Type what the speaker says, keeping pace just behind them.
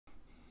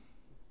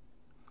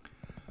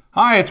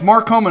Hi, it's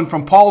Mark Homan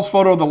from Paul's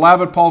Photo, the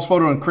lab at Paul's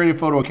Photo and Creative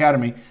Photo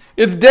Academy.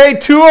 It's day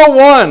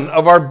 201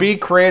 of our Be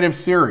Creative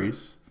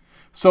series.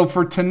 So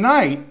for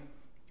tonight,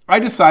 I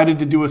decided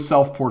to do a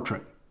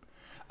self-portrait.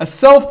 A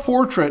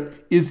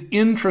self-portrait is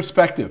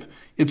introspective.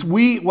 It's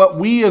what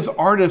we as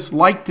artists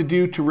like to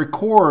do to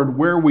record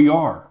where we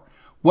are,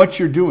 what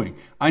you're doing.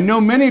 I know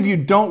many of you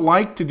don't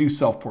like to do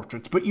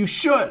self-portraits, but you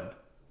should.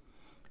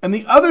 And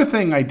the other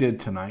thing I did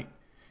tonight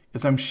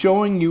is I'm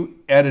showing you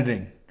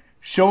editing.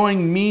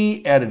 Showing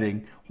me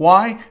editing.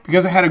 Why?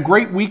 Because I had a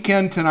great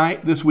weekend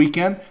this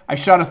weekend. I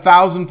shot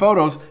 1,000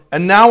 photos,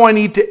 and now I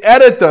need to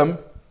edit them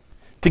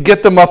to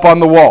get them up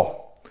on the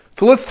wall.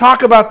 So let's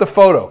talk about the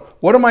photo.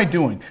 What am I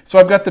doing? So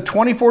I've got the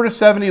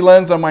 24-70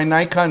 lens on my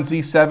Nikon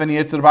Z70.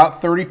 It's at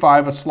about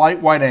 35, a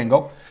slight wide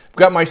angle. I've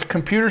got my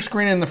computer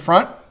screen in the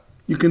front.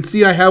 You can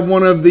see I have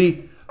one of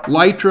the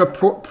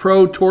Litra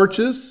Pro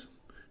torches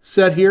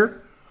set here,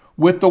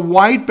 with the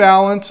white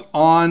balance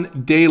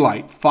on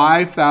daylight,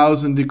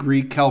 5,000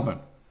 degree Kelvin.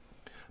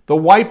 The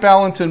white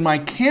balance in my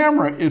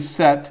camera is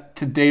set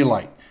to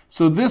daylight.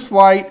 So this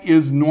light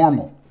is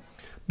normal.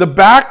 The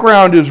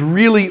background is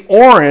really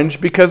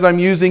orange because I'm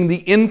using the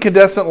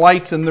incandescent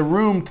lights in the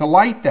room to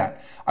light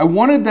that. I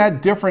wanted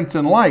that difference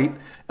in light,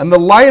 and the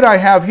light I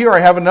have here, I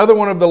have another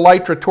one of the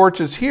Litra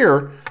torches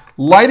here,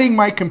 lighting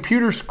my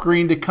computer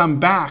screen to come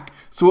back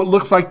so it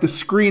looks like the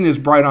screen is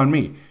bright on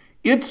me.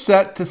 It's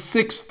set to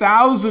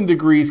 6,000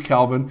 degrees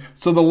Kelvin,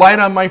 so the light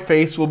on my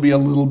face will be a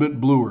little bit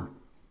bluer.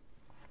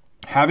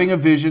 Having a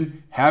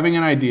vision, having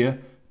an idea,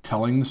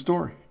 telling the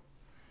story.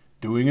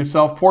 Doing a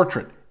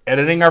self-portrait,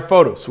 editing our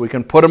photos so we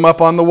can put them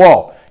up on the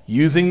wall,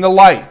 using the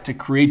light to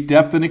create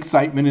depth and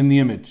excitement in the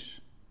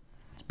image.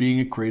 It's being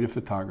a creative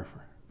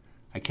photographer.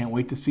 I can't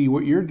wait to see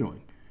what you're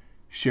doing.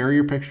 Share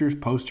your pictures,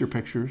 post your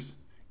pictures,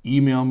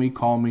 email me,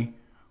 call me.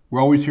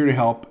 We're always here to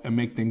help and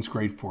make things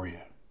great for you.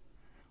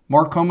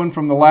 Mark Homan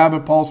from the lab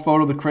at Paul's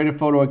Photo, the Creative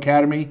Photo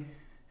Academy,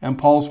 and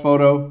Paul's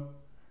Photo.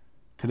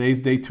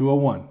 Today's day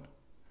 201.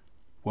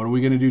 What are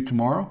we going to do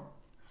tomorrow?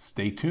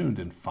 Stay tuned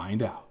and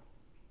find out.